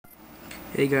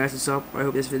Hey guys, what's up? I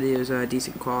hope this video is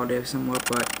decent quality somewhat,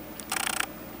 but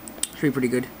should be pretty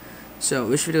good. So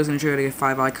this video is going to show you how to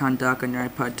get 5-icon dock on your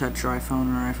Ipod Touch or iPhone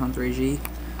or iPhone 3G.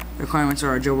 The requirements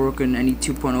are jailbroken any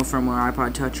 2.0 firmware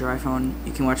Ipod Touch or iPhone.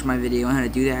 You can watch my video on how to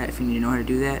do that if you need to know how to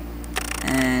do that.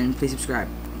 And please subscribe.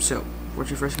 So what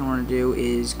you're first going to want to do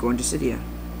is go into Cydia.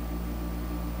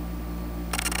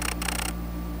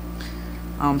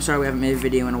 Sorry we haven't made a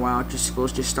video in a while.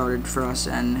 School's just started for us,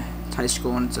 and it's high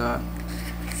school, and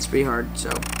it's pretty hard,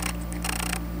 so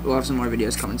we'll have some more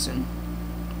videos coming soon.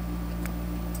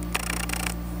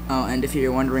 Oh, and if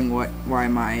you're wondering why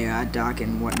my dock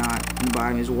and whatnot in the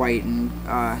bottom is white and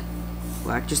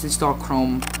black, just install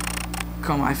Chrome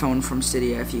iPhone from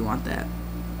Cydia if you want that.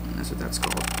 And that's what that's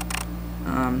called.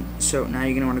 So now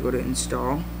you're gonna want to go to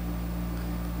install,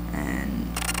 and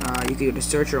you can go to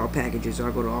search or all packages.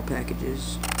 I'll go to all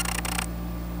packages.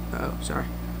 Oh, sorry,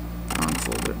 wrong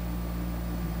folder.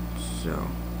 So,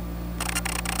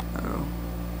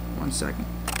 one second.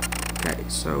 Okay,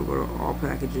 so go to all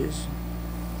packages,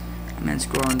 and then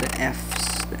scroll on the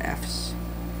F's,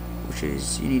 which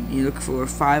is you look for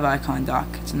 5-icon dock.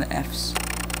 It's in the F's.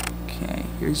 Okay,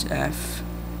 here's F.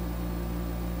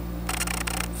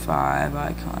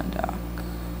 5-icon dock.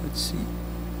 Let's see.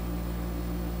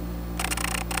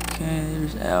 Okay,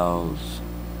 there's L's.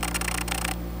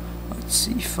 Let's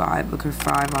see, 5. Look for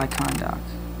 5-icon dock.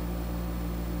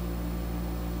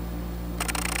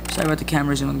 Sorry about the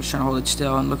cameras, I'm just trying to hold it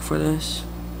still and look for this.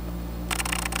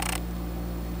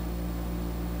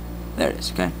 There it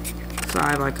is, okay.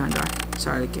 5-icon dock.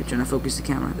 Sorry, I kept trying to focus the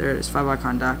camera. There it is,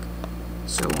 5-icon dock.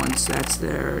 So once that's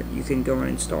there, you can go and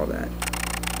install that.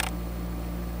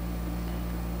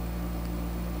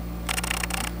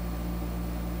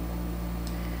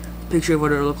 Picture of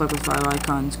what it'll look like with 5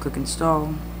 icons. Click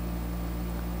install.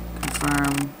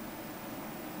 Confirm.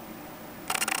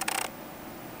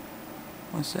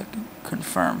 One second.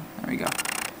 Confirm. There we go.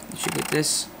 You should get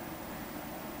this.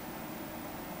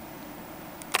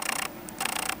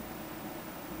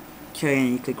 Okay,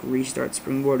 and you click restart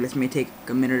Springboard. This may take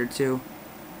a minute or two.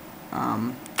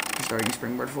 Starting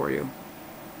Springboard for you.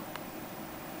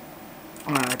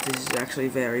 This is actually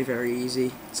very, very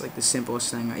easy. It's like the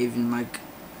simplest thing. Even like,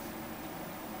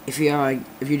 if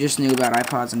you just knew about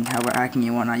iPods and how we're hacking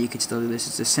and whatnot, you could still do this.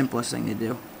 It's the simplest thing to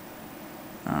do.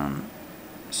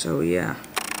 So yeah,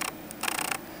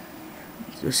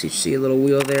 you'll see a little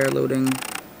wheel there loading.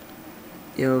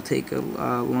 It'll take a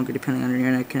longer depending on your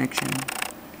internet connection.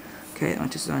 Okay, I'll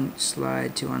just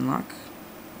slide to unlock.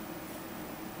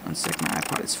 One second, my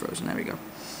iPod is frozen. There we go.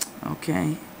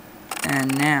 Okay,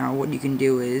 and now what you can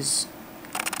do is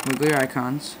wiggle your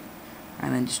icons,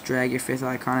 and then just drag your 5th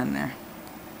icon in there.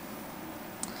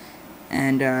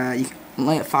 And you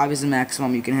can, 5 is the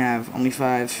maximum you can have, only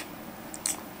 5.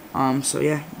 So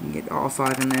yeah, you can get all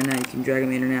 5 in there. Now you can drag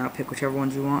them in and out, pick whichever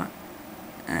ones you want,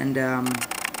 and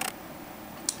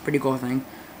pretty cool thing.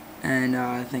 And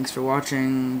thanks for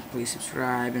watching. Please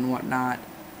subscribe and whatnot.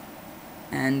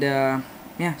 And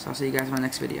yeah, so I'll see you guys in my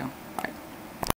next video.